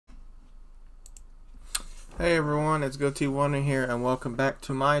Hey everyone, it's GoTWonder here and welcome back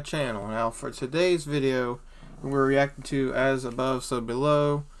to my channel. Now for today's video, we're reacting to As Above So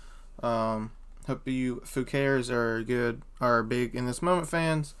Below. Hope you Fouqueters are big in this moment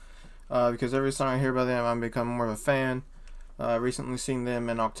fans, because every song I hear by them I'm becoming more of a fan. Recently seen them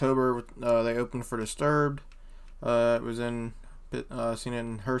in October. They opened for Disturbed. It was seen it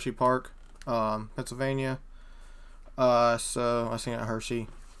in Hershey Park, Pennsylvania. So I seen it at Hershey.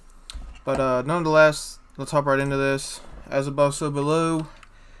 But nonetheless, let's hop right into this. As Above, So Below.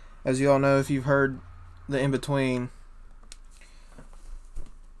 As you all know, if you've heard the in-between,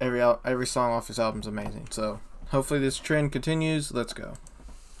 every song off this album is amazing. So hopefully this trend continues. Let's go.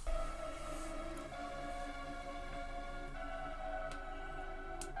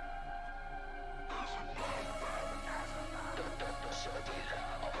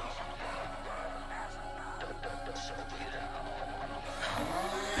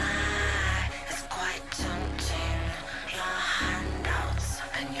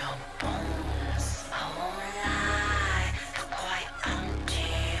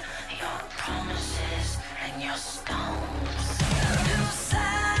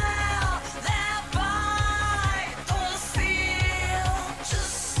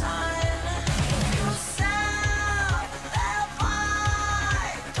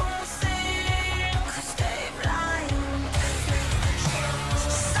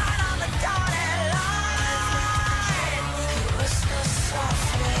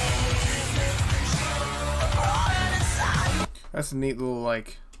 That's a neat little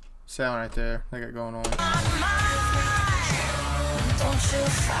sound right there they got going on. Don't you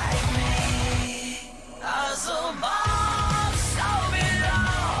fight me. As above, so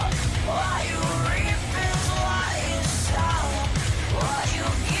below. What you reap is what you sow. What you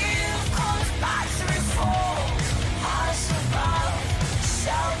give comes back threefold. As above,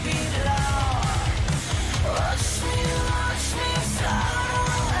 so below. Watch me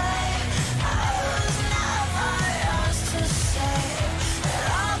float away. I was never yours to say. It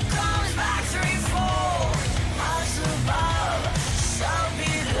all comes back threefold. As above, so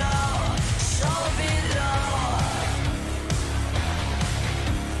below, so below.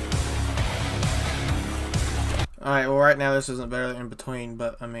 Alright, well right now this isn't better than In Between,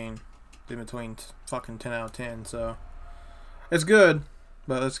 but I mean, In Between's fucking 10 out of 10, so it's good,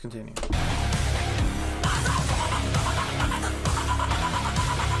 but let's continue.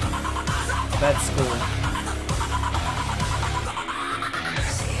 That's cool.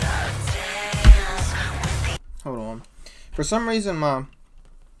 Hold on. For some reason my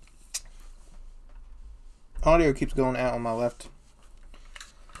audio keeps going out on my left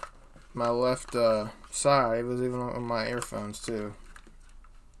side. It was even on my earphones too.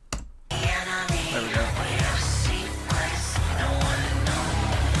 There we go.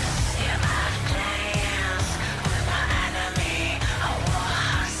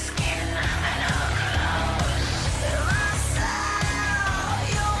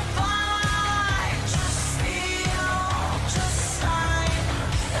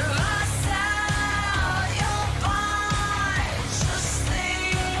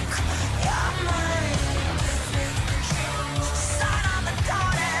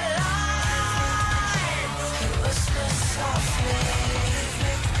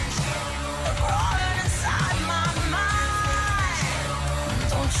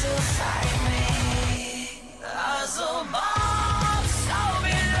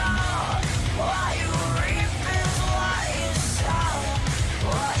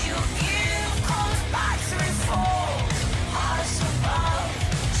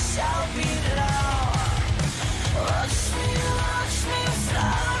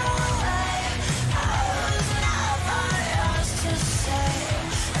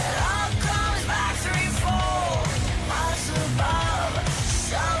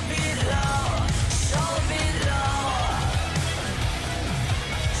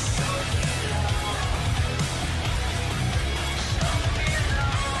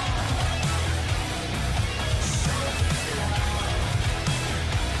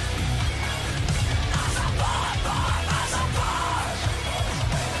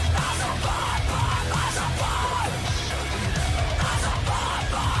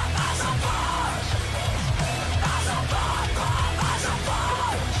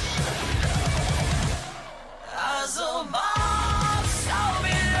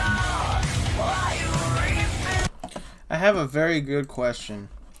 I have a very good question.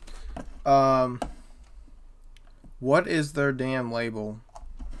 What is their damn label?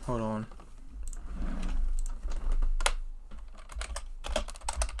 Hold on.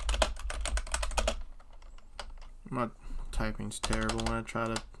 My typing's terrible when I try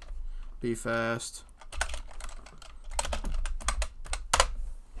to be fast.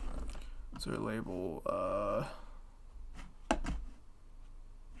 What's their label?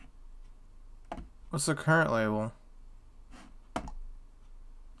 What's the current label?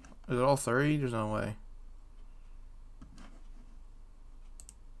 Is it all 3? There's no way.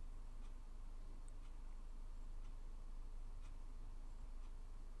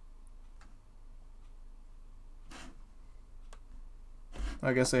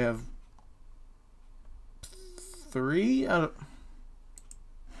 I guess they have 3 out of...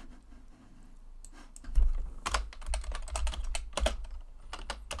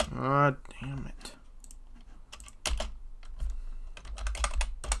 Ah, damn it.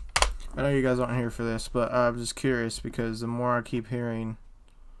 I know you guys aren't here for this, but I'm just curious because the more I keep hearing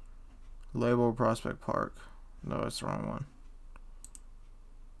label Prospect Park. No, it's the wrong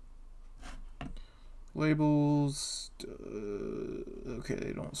one. Labels. Okay,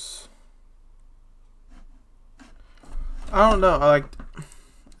 they don't. I don't know.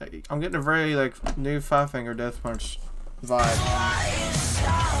 I'm getting a very like new Five Finger Death Punch vibe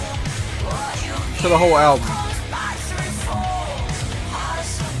to the whole album.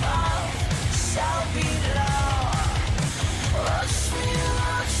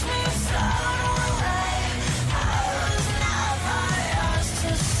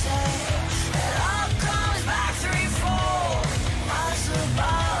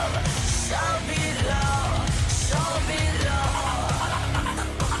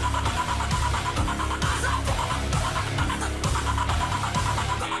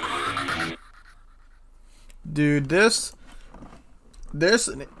 Dude, this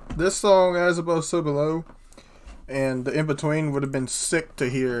song, As Above So Below, and the In Between would have been sick to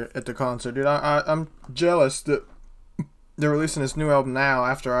hear at the concert, dude. I'm jealous that they're releasing this new album now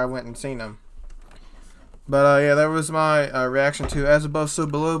after I went and seen them. But yeah, that was my reaction to As Above So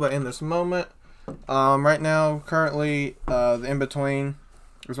Below by In This Moment. Right now, currently, the In Between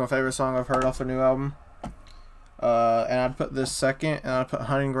is my favorite song I've heard off the new album. And I'd put this second, and I'd put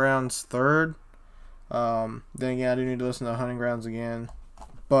Hunting Grounds third. Then again, I do need to listen to Hunting Grounds again.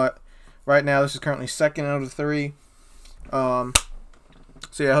 But right now, this is currently second out of 3. So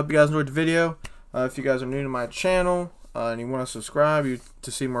yeah, I hope you guys enjoyed the video. If you guys are new to my channel and you want to subscribe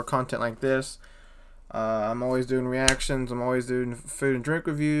to see more content like this, I'm always doing reactions. I'm always doing food and drink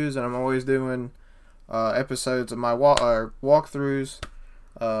reviews, and I'm always doing episodes of my walkthroughs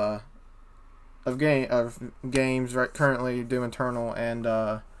of games. Right, currently do Eternal and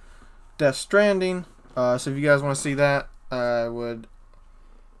Death Stranding. So if you guys want to see that, I would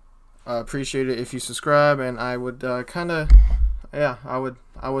appreciate it if you subscribe, and I would I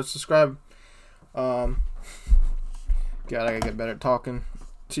would subscribe. God, I gotta get better at talking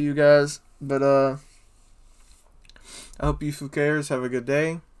to you guys, but I hope you Fukers have a good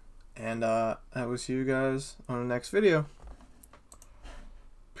day, and I will see you guys on the next video.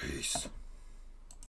 Peace.